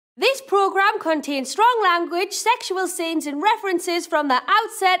This programme contains strong language, sexual scenes and references from the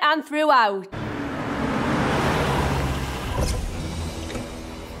outset and throughout.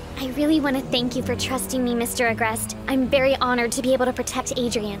 I really want to thank you for trusting me, Mr. Agrest. I'm very honored to be able to protect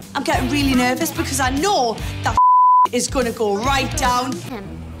Adrian. I'm getting really nervous because I know that is gonna go right down.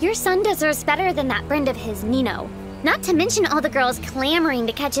 Your son deserves better than that friend of his, Nino. Not to mention all the girls clamoring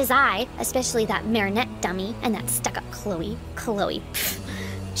to catch his eye, especially that Marinette dummy and that stuck-up Chloé. Chloé, pfft.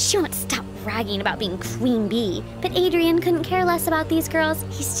 She won't stop bragging about being Queen Bee. But Adrian couldn't care less about these girls.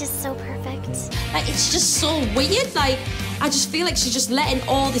 He's just so perfect. Like, it's just so weird. Like, I just feel like she's just letting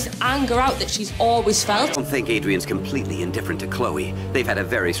all this anger out that she's always felt. I don't think Adrian's completely indifferent to Chloé. They've had a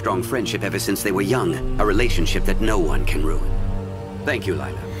very strong friendship ever since they were young. A relationship that no one can ruin. Thank you,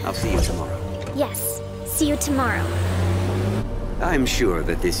 Lila. I'll see you tomorrow. Yes, see you tomorrow. I'm sure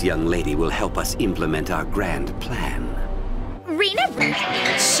that this young lady will help us implement our grand plan. Rena!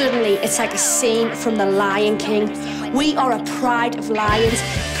 Suddenly, it's like a scene from The Lion King. We are a pride of lions,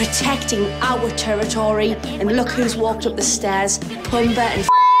 protecting our territory. And look who's walked up the stairs. Pumbaa and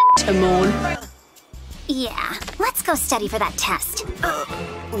Timon. Yeah, let's go study for that test.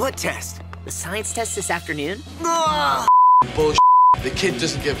 What test? The science test this afternoon? Bullshit. The kid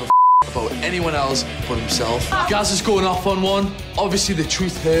doesn't give a about anyone else but himself. Gaz is going off on one. Obviously, the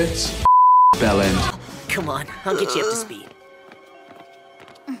truth hurts. Bell end. Come on, I'll get you up to speed.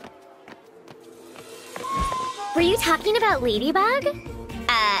 Were you talking about Ladybug?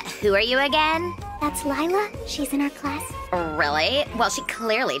 Who are you again? That's Lila. She's in our class. Really? Well, she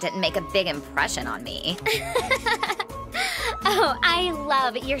clearly didn't make a big impression on me. Oh, I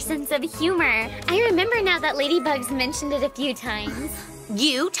love your sense of humor. I remember now that Ladybug's mentioned it a few times.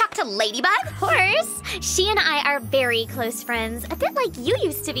 You talk to Ladybug? Of course. She and I are very close friends, a bit like you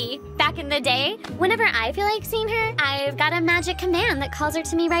used to be. Back in the day, whenever I feel like seeing her, I've got a magic command that calls her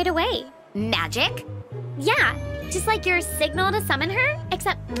to me right away. Magic? Yeah, just like your signal to summon her,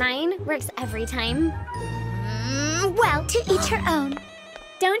 except mine works every time. Well, to each her own.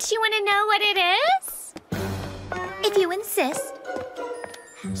 Don't you want to know what it is? If you insist.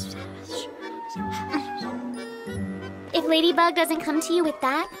 If Ladybug doesn't come to you with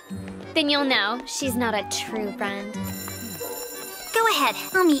that, then you'll know she's not a true friend. Go ahead,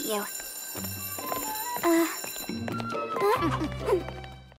 I'll meet you.